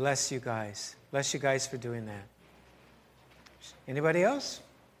 Bless you guys. Bless you guys for doing that. Anybody else?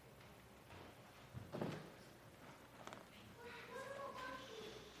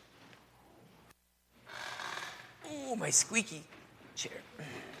 Oh, my squeaky chair. I'd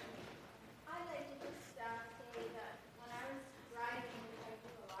like to just say that when I was driving, which I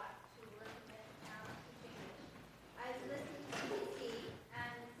do a lot to work in town teaching English, I was listening to CBC, and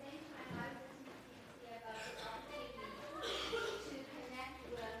at the same time I was listening to CBC about the opportunity to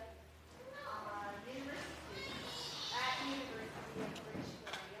connect with university students at University of British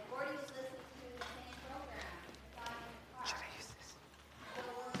Columbia. Gordie was listening to the same program as I in the car. Should I use this? So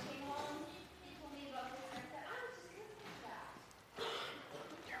when we came home, he told me about this, and I said, I was just listening to that.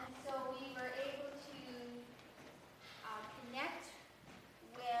 And so we were able to connect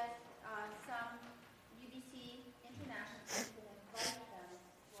with some UBC international students and invite them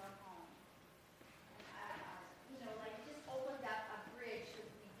to our home. Just opened up a bridge,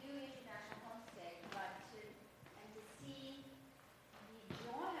 because we do international homestay, but to see the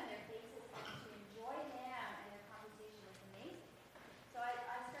joy on their faces and to enjoy them and their conversation was amazing. So I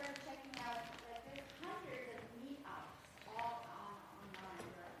started checking out, there's hundreds of meetups all online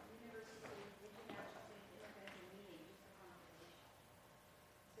where university students, international students, interconnected meeting just for conversation.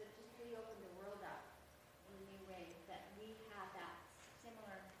 So it just really opened the world up in a new way, that we have that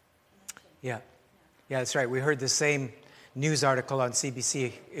similar connection. Yeah. Yeah, that's right. We heard the same news article on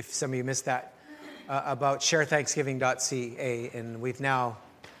CBC, if some of you missed that, about sharethanksgiving.ca. And we've now,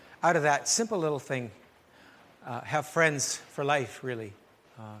 out of that simple little thing, have friends for life, really,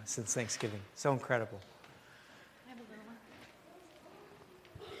 since Thanksgiving. So incredible.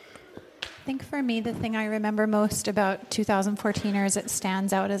 I think for me, the thing I remember most about 2014, or as it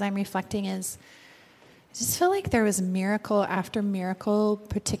stands out as I'm reflecting, is I just feel like there was miracle after miracle,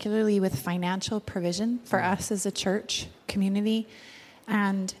 particularly with financial provision for us as a church community.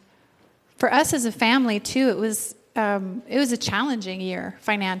 And for us as a family, too, it was a challenging year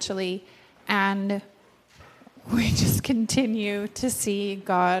financially. And we just continue to see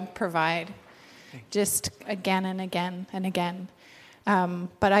God provide just again and again and again.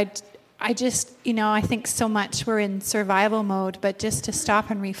 But I just, I think so much we're in survival mode, but just to stop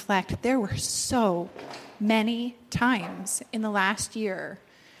and reflect, there were so many times in the last year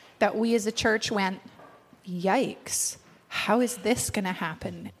that we as a church went, yikes, how is this going to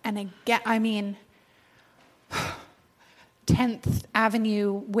happen? And again, 10th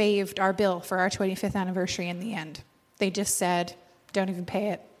Avenue waived our bill for our 25th anniversary in the end. They just said, don't even pay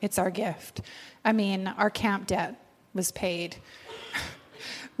it. It's our gift. I mean, our camp debt was paid.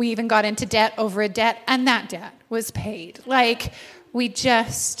 We even got into debt over a debt, and that debt was paid. Like, we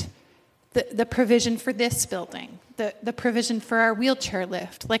just, the provision for this building, the provision for our wheelchair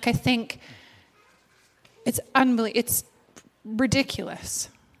lift. Like, I think it's it's ridiculous.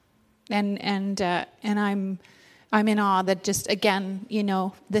 And I'm in awe that just, again,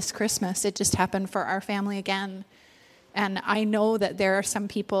 this Christmas, it just happened for our family again. And I know that there are some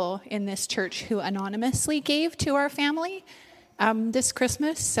people in this church who anonymously gave to our family this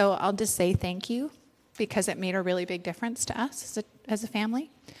Christmas. So I'll just say thank you, because it made a really big difference to us as a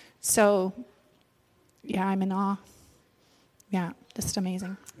family. So, yeah, I'm in awe. Yeah, just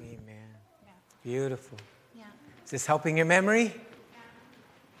amazing. Amen. Yeah. Beautiful. Yeah. Is this helping your memory?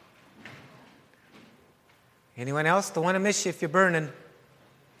 Anyone else? Don't want to miss you if you're burning.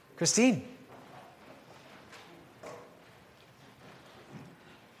 Christine.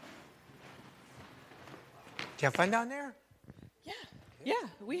 Did you have fun down there? Yeah,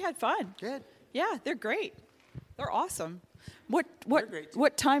 we had fun. Good. Yeah, they're great. They're awesome. What great too.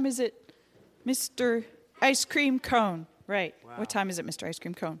 what time is it, Mr. Ice Cream Cone? Right. Wow. What time is it, Mr. Ice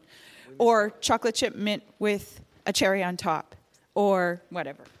Cream Cone? Or chocolate chip mint with a cherry on top, or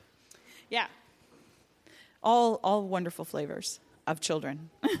whatever. Yeah. All wonderful flavors of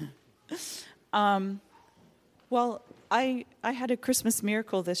children. Well, I had a Christmas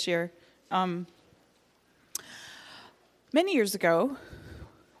miracle this year. Many years ago,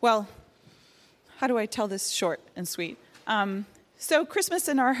 well, how do I tell this short and sweet? So Christmas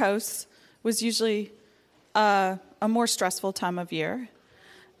in our house was usually a more stressful time of year,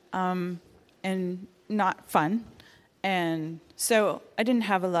 and not fun. And so I didn't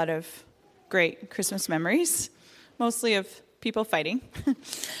have a lot of great Christmas memories, mostly of people fighting.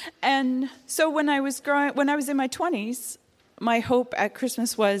 And so when I was in my 20s, my hope at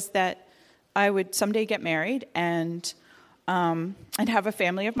Christmas was that I would someday get married and have a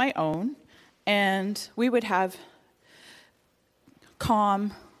family of my own, and we would have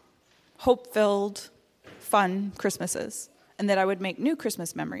calm, hope-filled, fun Christmases, and that I would make new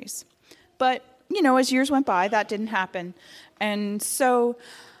Christmas memories. But, as years went by, that didn't happen. And so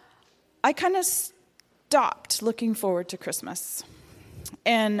I kind of stopped looking forward to Christmas.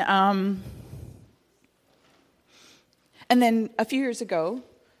 And then a few years ago,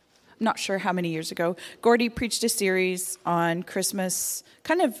 not sure how many years ago, Gordie preached a series on Christmas,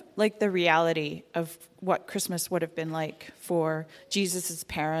 kind of like the reality of what Christmas would have been like for Jesus'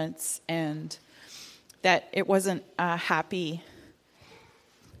 parents, and that it wasn't a happy,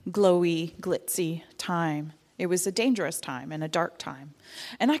 glowy, glitzy time. It was a dangerous time and a dark time.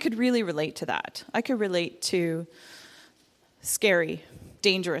 And I could really relate to that. I could relate to scary,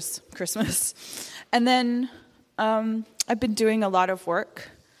 dangerous Christmas. And then I've been doing a lot of work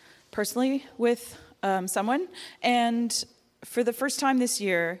personally with someone, and for the first time in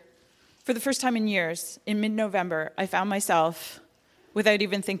years, in mid-November, I found myself, without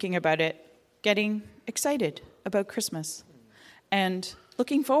even thinking about it, getting excited about Christmas and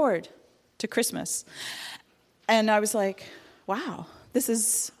looking forward to Christmas. And I was like, wow, this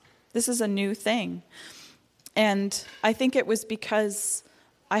is a new thing. And I think it was because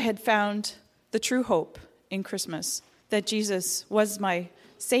I had found the true hope in Christmas, that Jesus was my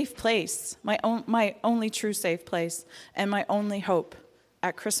safe place, my only true safe place, and my only hope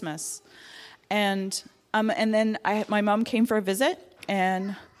at Christmas. And then my mom came for a visit,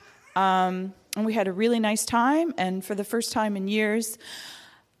 and we had a really nice time. And for the first time in years,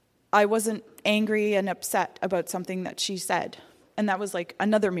 I wasn't angry and upset about something that she said, and that was like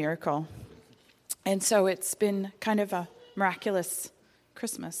another miracle. And so it's been kind of a miraculous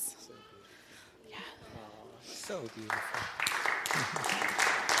Christmas. Yeah. So beautiful.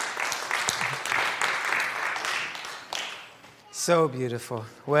 So beautiful.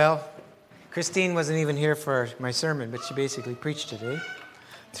 Well, Christine wasn't even here for my sermon, but she basically preached it,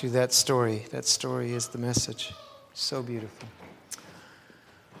 through that story. That story is the message. So beautiful.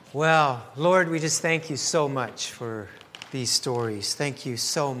 Well, Lord, we just thank you so much for these stories. Thank you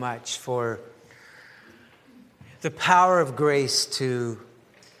so much for the power of grace to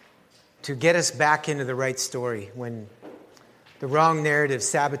get us back into the right story when the wrong narrative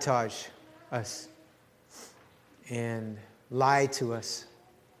sabotage us and lie to us,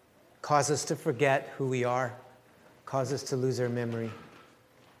 cause us to forget who we are, cause us to lose our memory.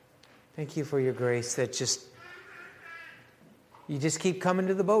 Thank you for your grace that you just keep coming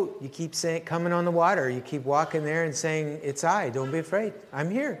to the boat. You keep coming on the water. You keep walking there and saying, it's I. Don't be afraid. I'm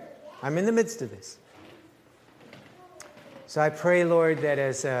here. I'm in the midst of this. So I pray, Lord, that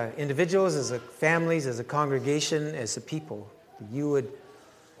as individuals, as families, as a congregation, as a people, that you would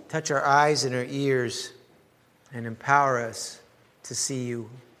touch our eyes and our ears and empower us to see you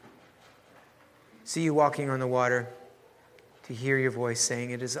walking on the water, to hear your voice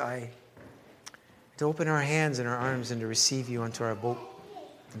saying, "It is I," to open our hands and our arms and to receive you onto our boat,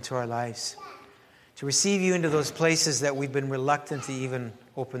 into our lives, to receive you into those places that we've been reluctant to even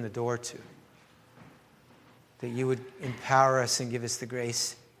open the door to. That you would empower us and give us the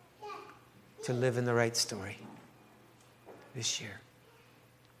grace to live in the right story this year.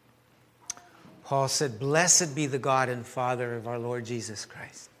 Paul said, "Blessed be the God and Father of our Lord Jesus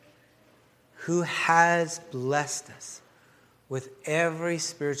Christ, who has blessed us with every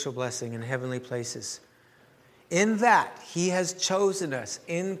spiritual blessing in heavenly places. In that he has chosen us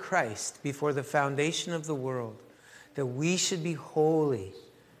in Christ before the foundation of the world, that we should be holy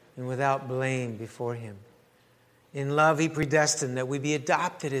and without blame before him. In love he predestined that we be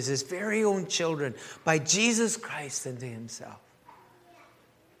adopted as his very own children by Jesus Christ unto himself,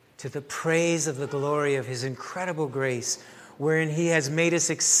 to the praise of the glory of his incredible grace, wherein he has made us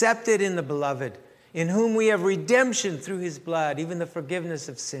accepted in the beloved, in whom we have redemption through his blood, even the forgiveness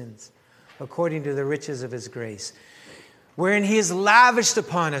of sins, according to the riches of his grace, wherein he has lavished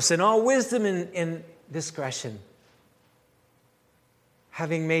upon us in all wisdom and discretion,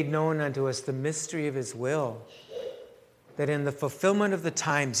 having made known unto us the mystery of his will, that in the fulfillment of the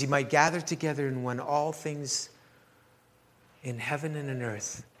times he might gather together in one all things in heaven and in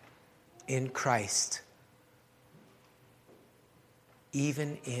earth, in Christ.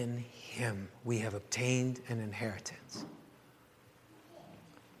 Even in him we have obtained an inheritance."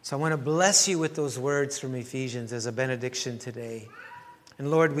 So I want to bless you with those words from Ephesians as a benediction today. And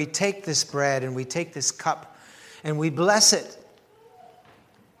Lord, we take this bread and we take this cup and we bless it.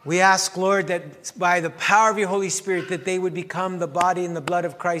 We ask, Lord, that by the power of your Holy Spirit, that they would become the body and the blood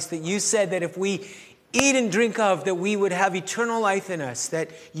of Christ, that you said that if we eat and drink of, that we would have eternal life in us, that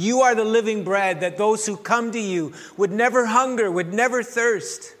you are the living bread, that those who come to you would never hunger, would never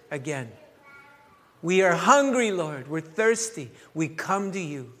thirst again. We are hungry, Lord. We're thirsty. We come to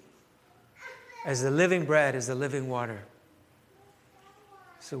you as the living bread, as the living water.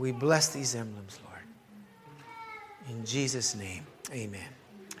 So we bless these emblems, Lord. In Jesus' name, amen.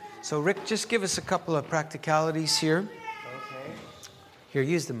 So Rick, just give us a couple of practicalities here. Okay. Here,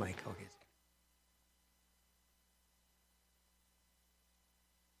 use the mic. Okay.